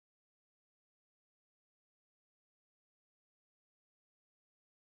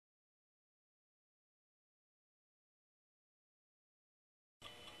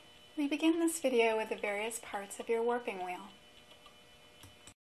begin this video with the various parts of your warping wheel.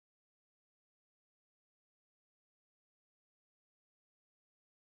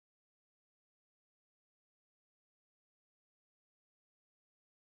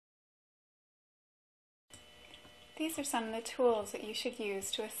 These are some of the tools that you should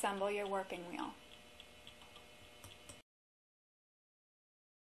use to assemble your warping wheel.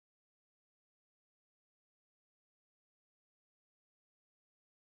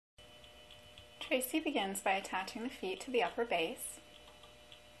 Tracy begins by attaching the feet to the upper base,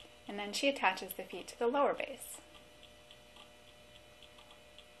 and then she attaches the feet to the lower base.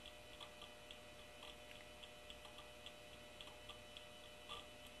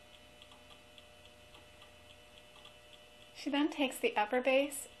 She then takes the upper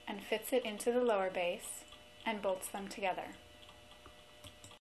base and fits it into the lower base and bolts them together.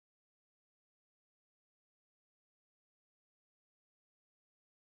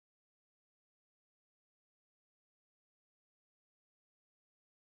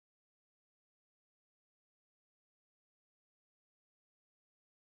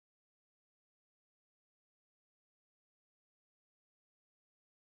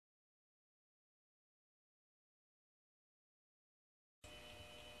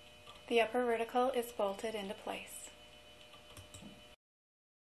 The upper vertical is bolted into place.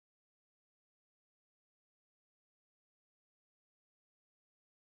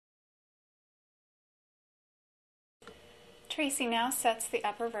 Tracy now sets the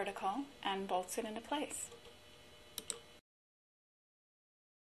upper vertical and bolts it into place.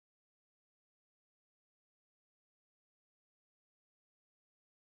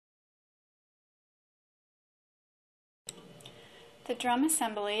 The drum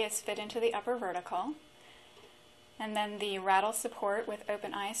assembly is fit into the upper vertical, and then the rattle support with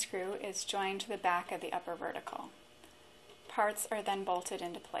open eye screw is joined to the back of the upper vertical. Parts are then bolted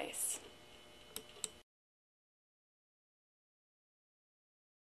into place.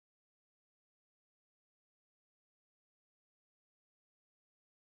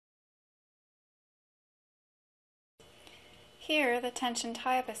 Here, the tension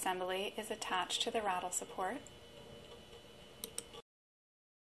tie-up assembly is attached to the rattle support.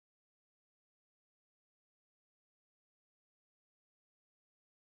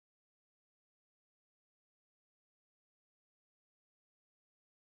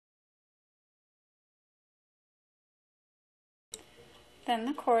 Then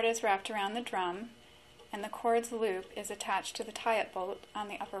the cord is wrapped around the drum, and the cord's loop is attached to the tie-up bolt on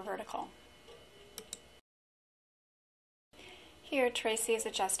the upper vertical. Here, Tracy is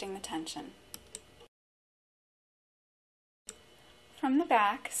adjusting the tension. From the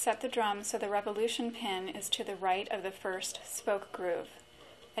back, set the drum so the revolution pin is to the right of the first spoke groove.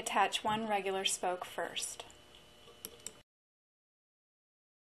 Attach one regular spoke first.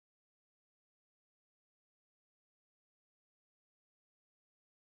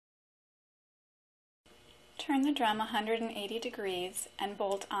 Turn the drum 180 degrees and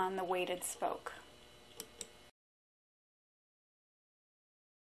bolt on the weighted spoke.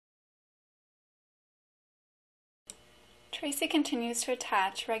 Tracy continues to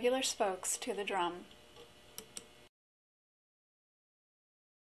attach regular spokes to the drum.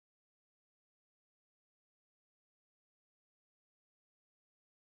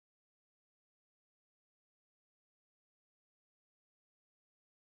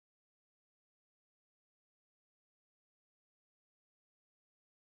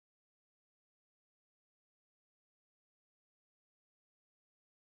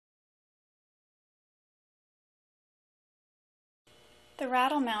 The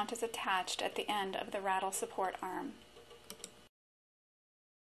rattle mount is attached at the end of the rattle support arm.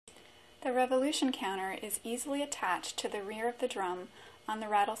 The revolution counter is easily attached to the rear of the drum on the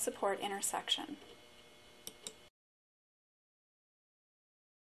rattle support intersection.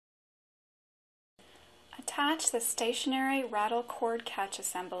 Attach the stationary rattle cord catch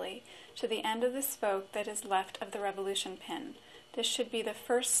assembly to the end of the spoke that is left of the revolution pin. This should be the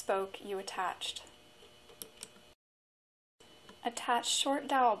first spoke you attached. Attach short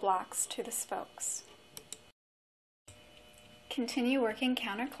dowel blocks to the spokes. Continue working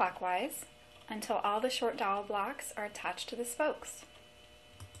counterclockwise until all the short dowel blocks are attached to the spokes.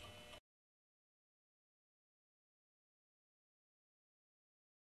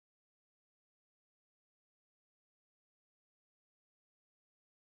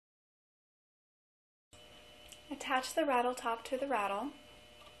 Attach the rattle top to the rattle.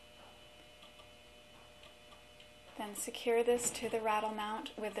 Then secure this to the rattle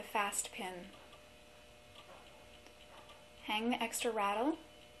mount with the fast pin. Hang the extra rattle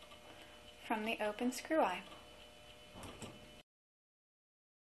from the open screw eye.